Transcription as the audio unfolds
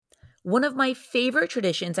One of my favorite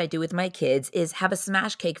traditions I do with my kids is have a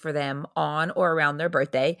smash cake for them on or around their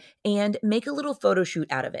birthday and make a little photo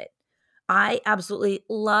shoot out of it. I absolutely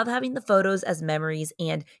love having the photos as memories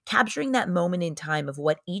and capturing that moment in time of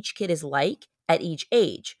what each kid is like at each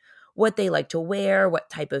age, what they like to wear, what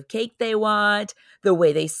type of cake they want, the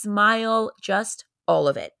way they smile, just all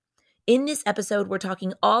of it. In this episode, we're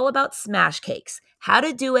talking all about smash cakes, how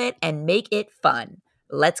to do it and make it fun.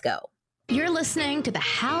 Let's go. You're listening to the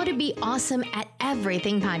How to Be Awesome at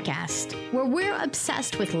Everything podcast, where we're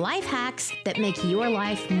obsessed with life hacks that make your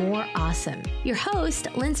life more awesome. Your host,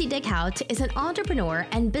 Lindsay Dickhout, is an entrepreneur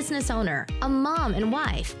and business owner, a mom and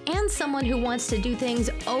wife, and someone who wants to do things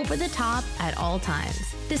over the top at all times.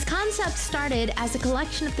 This concept started as a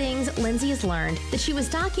collection of things Lindsay has learned that she was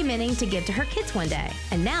documenting to give to her kids one day,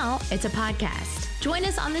 and now it's a podcast. Join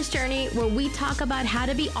us on this journey where we talk about how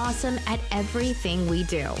to be awesome at everything we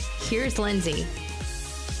do. Here's Lindsay.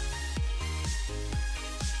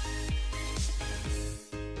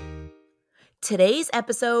 Today's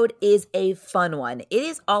episode is a fun one. It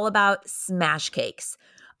is all about smash cakes.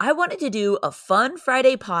 I wanted to do a fun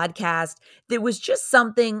Friday podcast that was just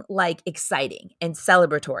something like exciting and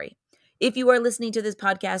celebratory. If you are listening to this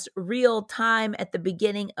podcast real time at the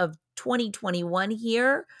beginning of 2021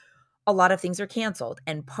 here, a lot of things are canceled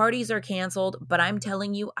and parties are canceled, but I'm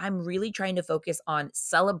telling you, I'm really trying to focus on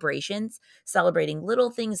celebrations, celebrating little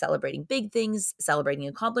things, celebrating big things, celebrating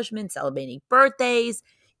accomplishments, celebrating birthdays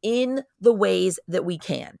in the ways that we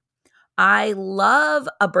can. I love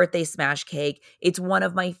a birthday smash cake. It's one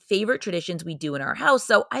of my favorite traditions we do in our house,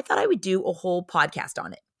 so I thought I would do a whole podcast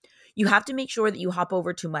on it. You have to make sure that you hop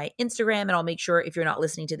over to my Instagram, and I'll make sure if you're not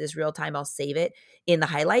listening to this real time, I'll save it in the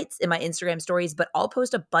highlights in my Instagram stories, but I'll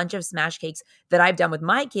post a bunch of smash cakes that I've done with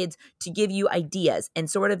my kids to give you ideas and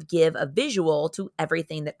sort of give a visual to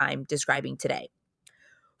everything that I'm describing today.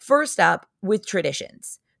 First up, with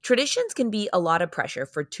traditions. Traditions can be a lot of pressure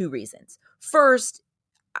for two reasons. First,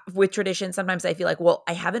 with tradition, sometimes I feel like, well,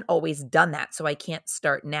 I haven't always done that, so I can't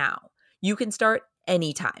start now. You can start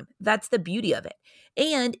anytime. That's the beauty of it.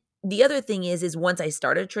 And the other thing is once I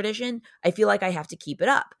start a tradition, I feel like I have to keep it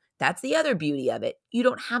up. That's the other beauty of it. You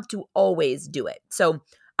don't have to always do it. So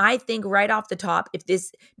I think right off the top, if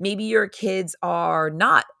this, maybe your kids are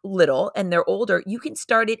not little and they're older, you can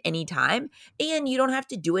start it anytime and you don't have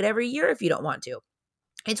to do it every year if you don't want to.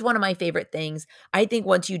 It's one of my favorite things. I think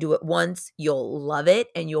once you do it once, you'll love it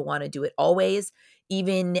and you'll want to do it always.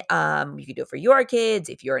 Even you can do it for your kids,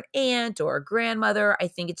 if you're an aunt or a grandmother. I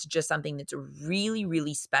think it's just something that's really,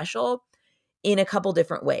 really special in a couple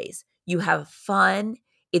different ways. You have fun.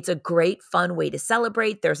 It's a great fun way to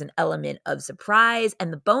celebrate. There's an element of surprise.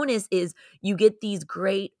 And the bonus is you get these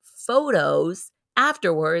great photos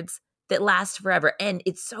afterwards that last forever. And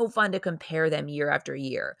it's so fun to compare them year after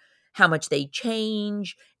year, how much they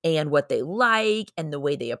change and what they like and the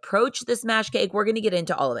way they approach the smash cake. We're going to get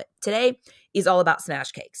into all of it. Today is all about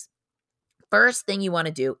smash cakes. First thing you want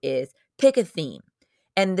to do is pick a theme.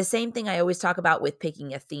 And the same thing I always talk about with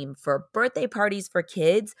picking a theme for birthday parties for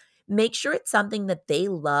kids, make sure it's something that they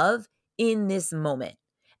love in this moment.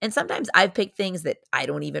 And sometimes I've picked things that I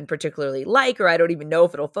don't even particularly like, or I don't even know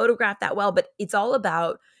if it'll photograph that well, but it's all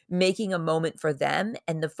about making a moment for them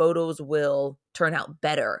and the photos will turn out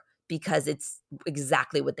better because it's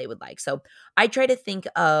exactly what they would like. So I try to think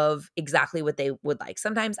of exactly what they would like.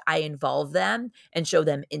 Sometimes I involve them and show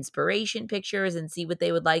them inspiration pictures and see what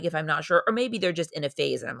they would like if I'm not sure. Or maybe they're just in a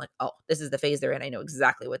phase and I'm like, oh, this is the phase they're in. I know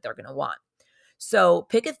exactly what they're going to want. So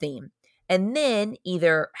pick a theme and then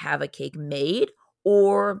either have a cake made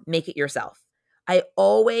or make it yourself. I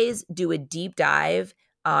always do a deep dive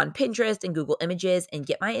on Pinterest and Google Images and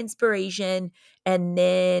get my inspiration. And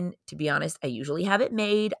then, to be honest, I usually have it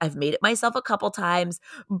made. I've made it myself a couple times,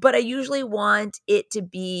 but I usually want it to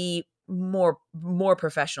be more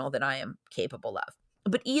professional than I am capable of.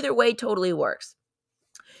 But either way totally works.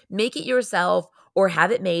 Make it yourself or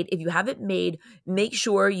have it made. If you have it made, make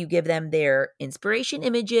sure you give them their inspiration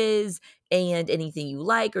images and anything you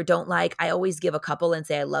like or don't like. I always give a couple and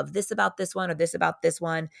say, I love this about this one or this about this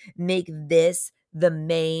one. Make this the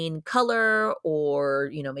main color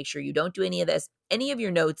or, make sure you don't do any of this. Any of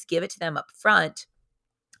your notes, give it to them up front.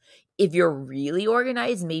 If you're really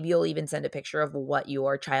organized, maybe you'll even send a picture of what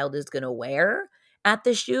your child is going to wear at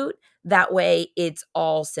the shoot. That way it's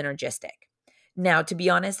all synergistic. Now, to be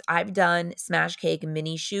honest, I've done smash cake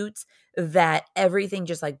mini shoots that everything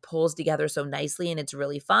just like pulls together so nicely and it's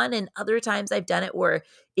really fun. And other times I've done it where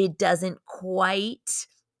it doesn't quite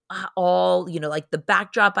all, like the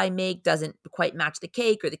backdrop I make doesn't quite match the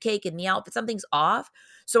cake or the cake and the outfit. Something's off.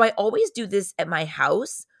 So I always do this at my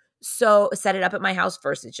house So set it up at my house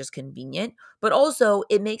first. It's just convenient, but also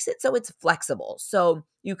it makes it so it's flexible. So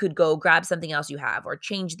you could go grab something else you have or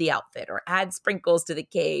change the outfit or add sprinkles to the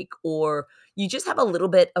cake, or you just have a little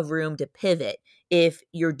bit of room to pivot if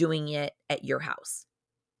you're doing it at your house.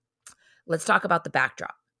 Let's talk about the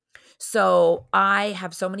backdrop. So I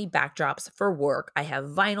have so many backdrops for work. I have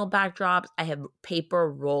vinyl backdrops. I have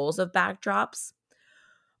paper rolls of backdrops.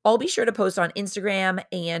 I'll be sure to post on Instagram,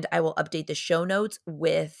 and I will update the show notes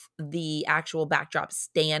with the actual backdrop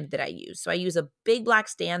stand that I use. So I use a big black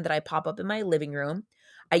stand that I pop up in my living room.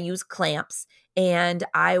 I use clamps, and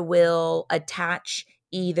I will attach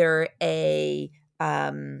either a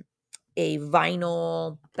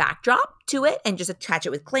vinyl backdrop to it and just attach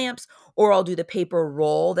it with clamps, or I'll do the paper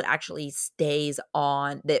roll that actually stays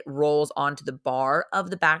on, that rolls onto the bar of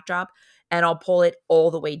the backdrop, and I'll pull it all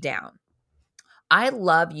the way down. I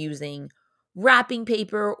love using wrapping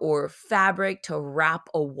paper or fabric to wrap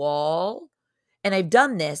a wall. And I've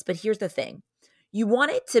done this, but here's the thing. You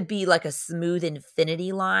want it to be like a smooth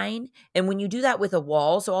infinity line. And when you do that with a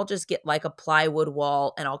wall, so I'll just get like a plywood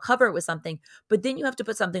wall and I'll cover it with something, but then you have to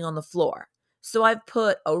put something on the floor. So I've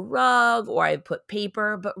put a rug or I've put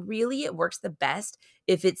paper, but really it works the best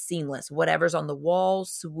if it's seamless. Whatever's on the wall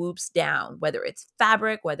swoops down, whether it's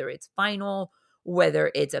fabric, whether it's vinyl,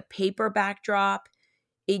 whether it's a paper backdrop,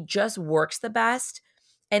 it just works the best.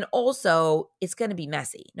 And also, it's going to be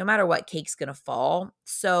messy. No matter what, cake's going to fall.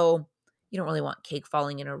 So you don't really want cake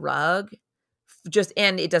falling in a rug.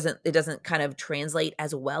 And it doesn't kind of translate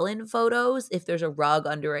as well in photos if there's a rug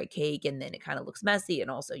under a cake, and then it kind of looks messy. And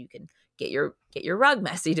also you can get your rug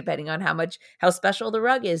messy depending on how special the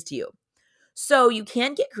rug is to you. So you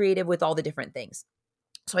can get creative with all the different things.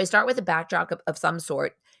 So I start with a backdrop of some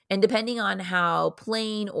sort, and depending on how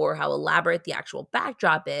plain or how elaborate the actual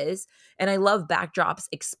backdrop is, and I love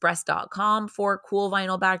backdropsexpress.com for cool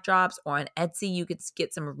vinyl backdrops, or on Etsy, you could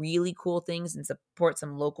get some really cool things and support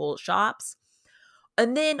some local shops.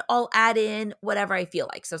 And then I'll add in whatever I feel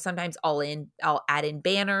like. So sometimes I'll add in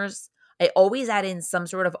banners. I always add in some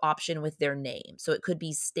sort of option with their name. So it could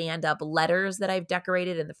be stand-up letters that I've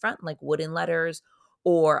decorated in the front, like wooden letters,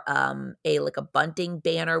 or a bunting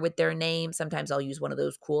banner with their name. Sometimes I'll use one of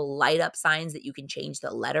those cool light up signs that you can change the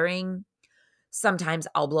lettering. Sometimes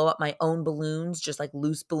I'll blow up my own balloons, just like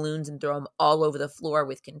loose balloons, and throw them all over the floor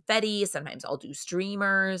with confetti. Sometimes I'll do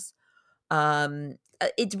streamers.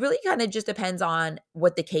 It really kind of just depends on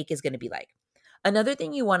what the cake is going to be like. Another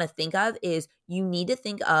thing you want to think of is you need to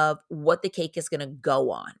think of what the cake is going to go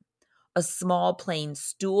on. A small plain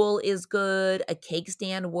stool is good. A cake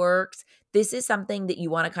stand works. This is something that you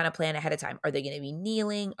want to kind of plan ahead of time. Are they going to be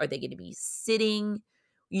kneeling? Are they going to be sitting?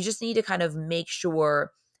 You just need to kind of make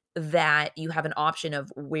sure that you have an option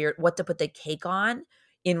of what to put the cake on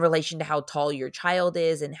in relation to how tall your child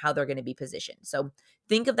is and how they're going to be positioned. So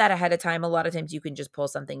think of that ahead of time. A lot of times you can just pull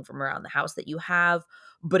something from around the house that you have.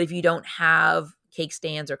 But if you don't have cake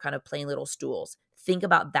stands or kind of plain little stools, think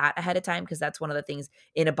about that ahead of time, because that's one of the things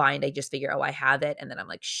in a bind. I just figure, I have it. And then I'm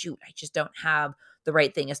like, shoot, I just don't have the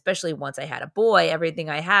right thing. Especially once I had a boy, everything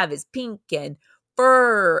I have is pink and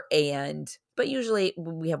fur. But usually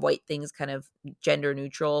we have white things, kind of gender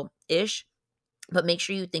neutral-ish. But make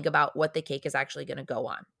sure you think about what the cake is actually going to go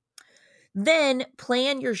on. Then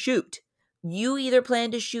plan your shoot. You either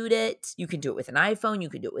plan to shoot it, you can do it with an iPhone, you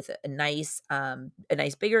can do it with a nice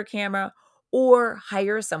bigger camera, or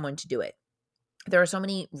hire someone to do it. There are so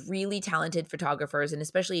many really talented photographers, and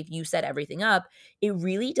especially if you set everything up, it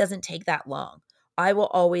really doesn't take that long. I will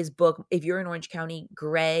always book, if you're in Orange County,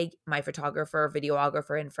 Greg, my photographer,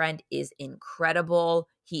 videographer, and friend, is incredible.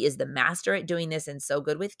 He is the master at doing this and so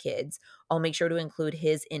good with kids. I'll make sure to include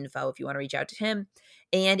his info if you want to reach out to him.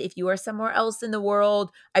 And if you are somewhere else in the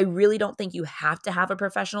world, I really don't think you have to have a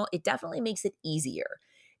professional. It definitely makes it easier.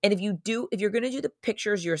 And if you're going to do the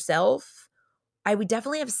pictures yourself, I would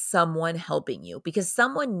definitely have someone helping you, because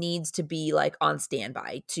someone needs to be like on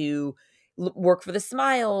standby to work for the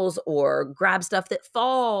smiles or grab stuff that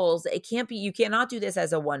falls. You cannot do this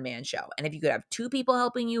as a one-man show. And if you could have two people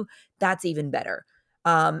helping you, that's even better.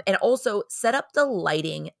 And also set up the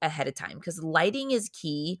lighting ahead of time, because lighting is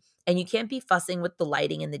key, and you can't be fussing with the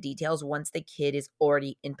lighting and the details once the kid is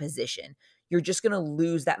already in position. You're just going to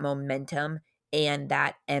lose that momentum and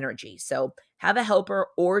that energy. So have a helper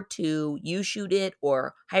or two, you shoot it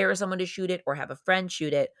or hire someone to shoot it or have a friend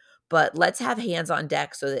shoot it, but let's have hands on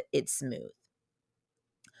deck so that it's smooth.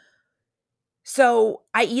 So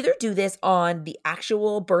I either do this on the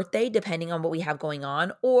actual birthday, depending on what we have going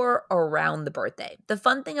on, or around the birthday. The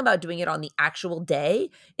fun thing about doing it on the actual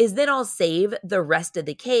day is then I'll save the rest of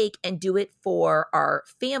the cake and do it for our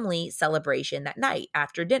family celebration that night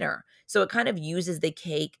after dinner. So it kind of uses the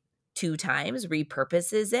cake 2 times,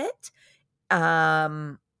 repurposes it.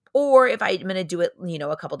 Um, or if I'm going to do it,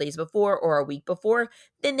 a couple days before or a week before,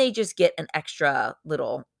 then they just get an extra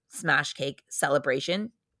little smash cake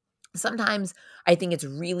celebration. Sometimes I think it's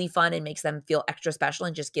really fun and makes them feel extra special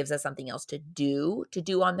and just gives us something else to do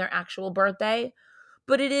on their actual birthday.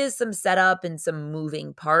 But it is some setup and some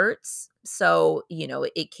moving parts. So,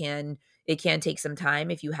 it can take some time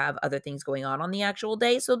if you have other things going on the actual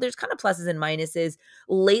day. So there's kind of pluses and minuses.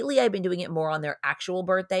 Lately, I've been doing it more on their actual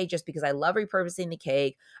birthday just because I love repurposing the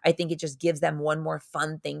cake. I think it just gives them one more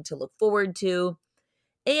fun thing to look forward to.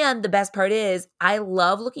 And the best part is I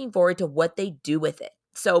love looking forward to what they do with it.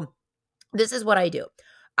 So this is what I do.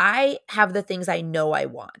 I have the things I know I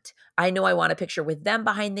want. I know I want a picture with them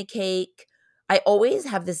behind the cake. I always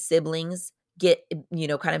have the siblings get,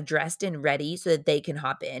 kind of dressed and ready so that they can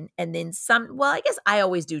hop in. And then I guess I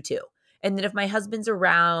always do too. And then if my husband's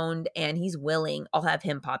around and he's willing, I'll have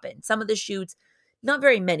him pop in. Some of the shoots, not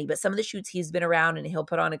very many, but some of the shoots he's been around and he'll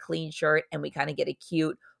put on a clean shirt and we kind of get a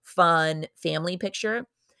cute, fun family picture.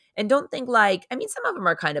 And don't think some of them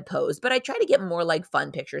are kind of posed, but I try to get more like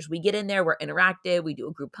fun pictures. We get in there, we're interactive, we do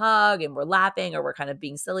a group hug and we're laughing or we're kind of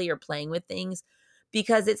being silly or playing with things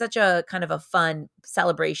because it's such a kind of a fun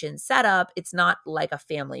celebration setup. It's not like a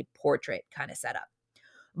family portrait kind of setup.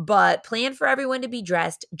 But plan for everyone to be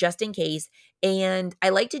dressed just in case. And I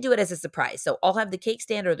like to do it as a surprise. So I'll have the cake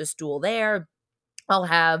stand or the stool there. I'll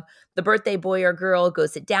have the birthday boy or girl go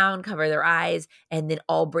sit down, cover their eyes, and then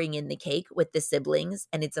I'll bring in the cake with the siblings.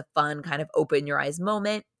 And it's a fun kind of open your eyes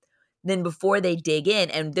moment. Then before they dig in,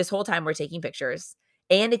 and this whole time we're taking pictures.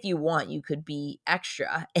 And if you want, you could be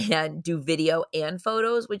extra and do video and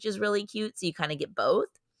photos, which is really cute. So you kind of get both.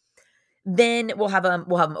 Then we'll have them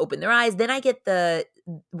open their eyes. Then I get the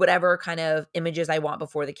whatever kind of images I want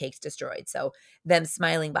before the cake's destroyed. So them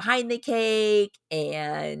smiling behind the cake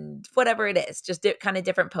and whatever it is, just kind of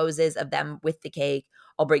different poses of them with the cake.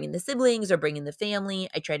 I'll bring in the siblings or bring in the family.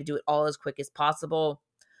 I try to do it all as quick as possible.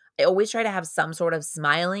 I always try to have some sort of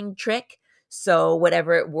smiling trick. So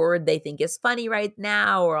whatever word they think is funny right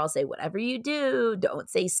now, or I'll say, whatever you do, don't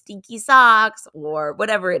say stinky socks or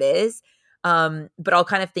whatever it is. But I'll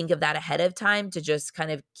kind of think of that ahead of time to just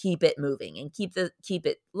kind of keep it moving and keep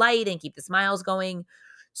it light and keep the smiles going.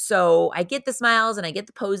 So I get the smiles and I get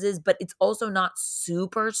the poses, but it's also not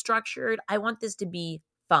super structured. I want this to be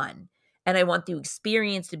fun and I want the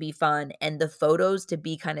experience to be fun and the photos to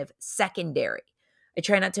be kind of secondary. I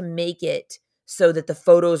try not to make it so that the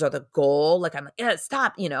photos are the goal. Like I'm like, yeah,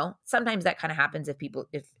 stop, sometimes that kind of happens if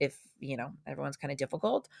everyone's kind of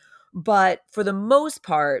difficult. But for the most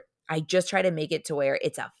part, I just try to make it to where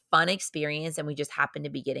it's a fun experience and we just happen to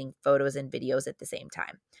be getting photos and videos at the same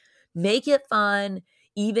time. Make it fun,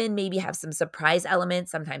 even maybe have some surprise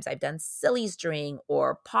elements. Sometimes I've done silly string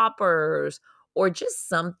or poppers or just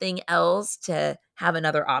something else to have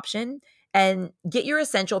another option, and get your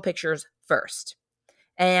essential pictures first.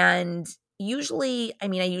 And I usually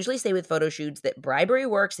say with photo shoots that bribery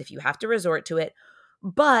works if you have to resort to it,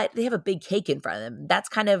 but they have a big cake in front of them. That's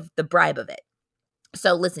kind of the bribe of it.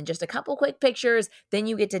 So listen, just a couple quick pictures, then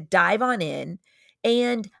you get to dive on in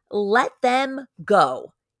and let them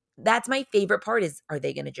go. That's my favorite part is, are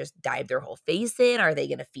they going to just dive their whole face in? Are they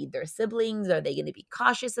going to feed their siblings? Are they going to be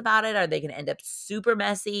cautious about it? Are they going to end up super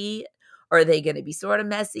messy? Or are they going to be sort of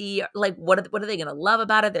messy? Like, what are they going to love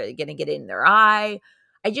about it? They're going to get in their eye.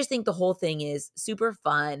 I just think the whole thing is super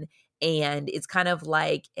fun. And it's kind of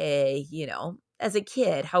like as a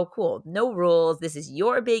kid, how cool. No rules. This is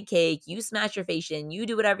your big cake. You smash your face in. You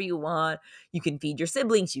do whatever you want. You can feed your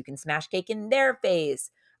siblings. You can smash cake in their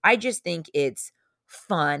face. I just think it's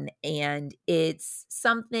fun and it's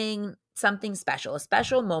something special, a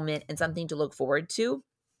special moment and something to look forward to.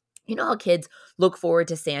 You know how kids look forward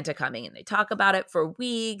to Santa coming and they talk about it for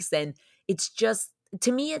weeks, and it's just,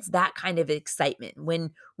 to me, it's that kind of excitement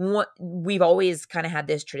when we've always kind of had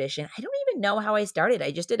this tradition. I don't even know how I started.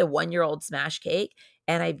 I just did a 1-year-old smash cake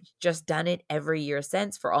and I've just done it every year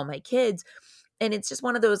since for all my kids. And it's just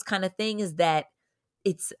one of those kind of things that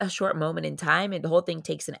it's a short moment in time and the whole thing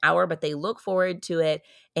takes an hour, but they look forward to it.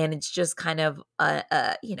 And it's just kind of,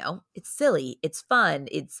 it's silly. It's fun.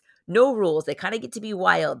 It's no rules. They kind of get to be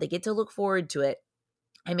wild. They get to look forward to it.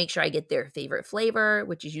 I make sure I get their favorite flavor,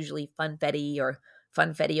 which is usually funfetti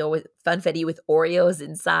with Oreos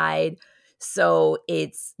inside. So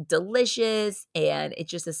it's delicious and it's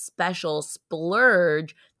just a special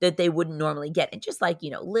splurge that they wouldn't normally get. And just like,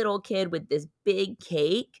 little kid with this big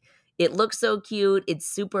cake, it looks so cute. It's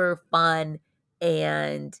super fun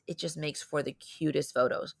and it just makes for the cutest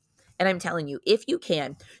photos. And I'm telling you, if you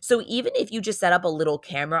can, so even if you just set up a little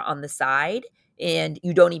camera on the side and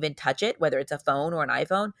you don't even touch it, whether it's a phone or an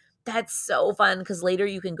iPhone, that's so fun because later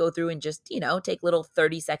you can go through and just, take little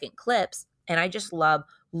 30-second clips. And I just love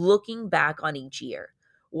looking back on each year,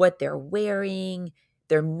 what they're wearing,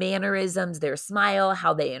 their mannerisms, their smile,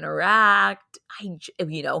 how they interact,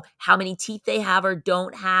 how many teeth they have or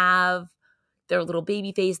don't have, their little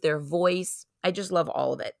baby face, their voice. I just love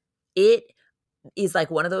all of it. It is like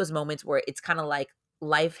one of those moments where it's kind of like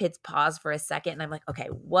life hits pause for a second. And I'm like, okay,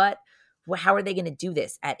 how are they going to do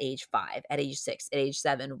this at age 5, at age 6, at age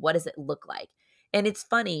 7? What does it look like? And it's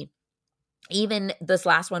funny. Even this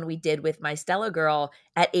last one we did with my Stella girl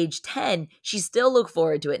at age 10, she still looked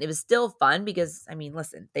forward to it. And it was still fun because,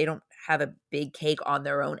 listen, they don't have a big cake on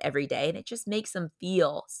their own every day. And it just makes them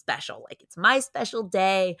feel special. Like it's my special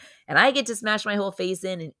day and I get to smash my whole face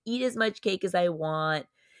in and eat as much cake as I want.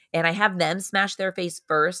 And I have them smash their face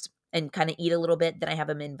first and kind of eat a little bit. Then I have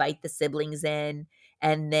them invite the siblings in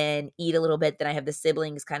and then eat a little bit. Then I have the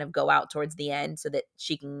siblings kind of go out towards the end so that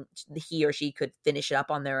he or she could finish it up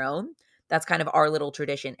on their own. That's kind of our little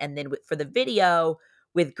tradition. And then for the video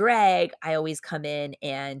with Greg, I always come in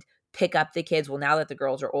and pick up the kids. Well, now that the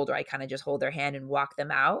girls are older, I kind of just hold their hand and walk them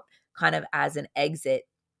out kind of as an exit.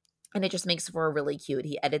 And it just makes for a really cute.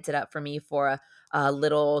 He edits it up for me for a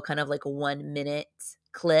little kind of like 1-minute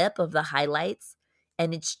clip of the highlights.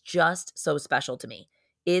 And it's just so special to me.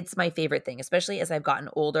 It's my favorite thing, especially as I've gotten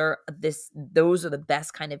older. Those are the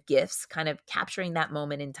best kind of gifts, kind of capturing that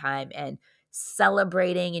moment in time and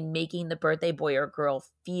celebrating and making the birthday boy or girl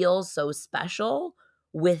feel so special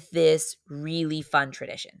with this really fun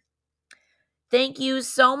tradition. Thank you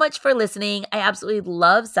so much for listening. I absolutely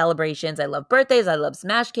love celebrations. I love birthdays. I love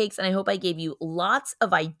smash cakes. And I hope I gave you lots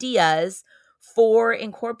of ideas for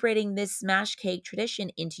incorporating this smash cake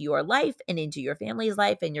tradition into your life and into your family's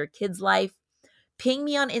life and your kids' life. Ping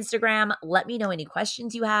me on Instagram. Let me know any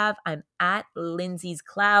questions you have. I'm at Lindsay's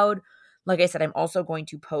Cloud. Like I said, I'm also going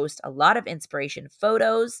to post a lot of inspiration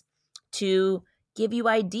photos to give you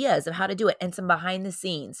ideas of how to do it and some behind the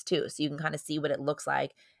scenes too. So you can kind of see what it looks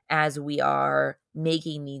like as we are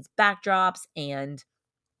making these backdrops and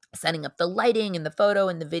setting up the lighting and the photo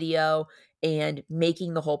and the video and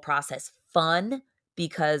making the whole process fun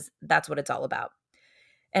because that's what it's all about.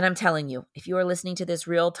 And I'm telling you, if you are listening to this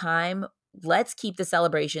real time, let's keep the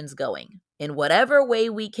celebrations going in whatever way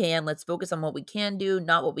we can. Let's focus on what we can do,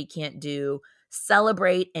 not what we can't do.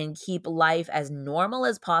 Celebrate and keep life as normal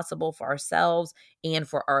as possible for ourselves and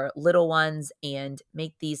for our little ones and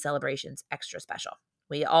make these celebrations extra special.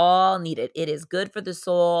 We all need it. It is good for the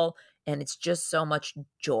soul and it's just so much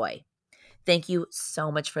joy. Thank you so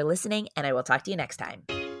much for listening and I will talk to you next time.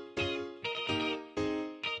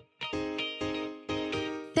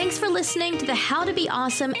 Thanks for listening to the How to Be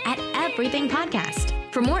Awesome at Everything podcast.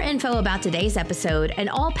 For more info about today's episode and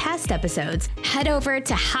all past episodes, head over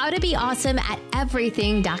to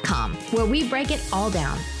howtobeawesomeateverything.com, where we break it all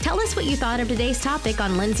down. Tell us what you thought of today's topic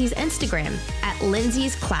on Lindsay's Instagram at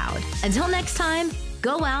Lindsay's Cloud. Until next time,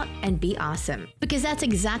 go out and be awesome, because that's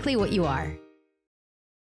exactly what you are.